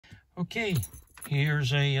Okay,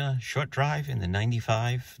 here's a short drive in the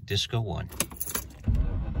 95 Disco1.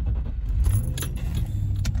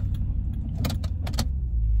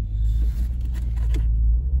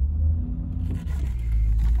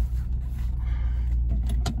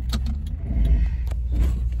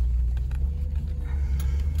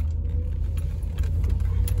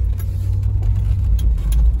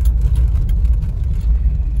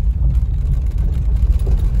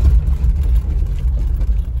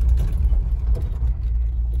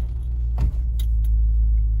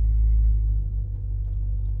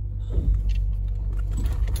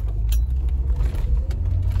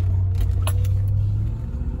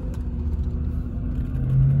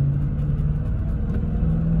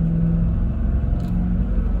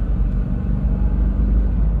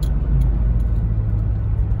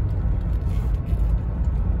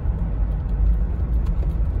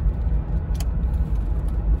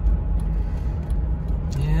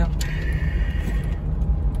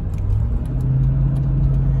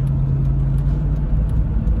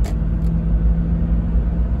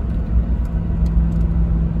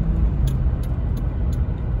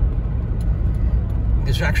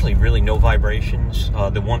 There's actually really no vibrations.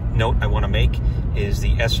 The one note I want to make is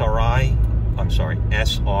the SRS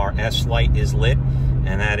light is lit,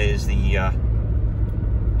 and that is the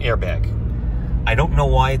airbag. I don't know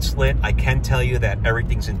why it's lit. I can tell you that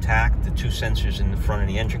everything's intact. The two sensors in the front of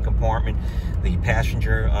the engine compartment, the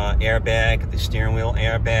passenger airbag, the steering wheel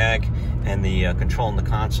airbag, and the control in the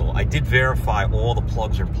console. I did verify all the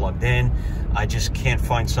plugs are plugged in. I just can't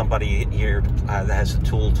find somebody here that has the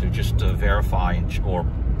tool to just verify or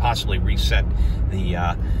possibly reset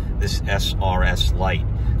the this SRS light.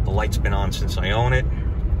 The light's been on since I own it,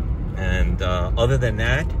 and other than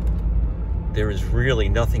that, there is really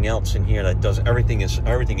nothing else in here that does everything is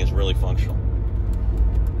really functional.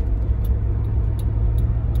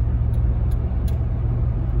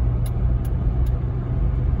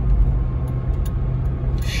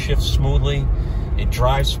 Shifts smoothly, it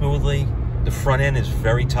drives smoothly. The front end is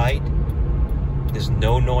very tight. There's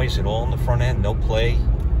no noise at all in the front end, no play.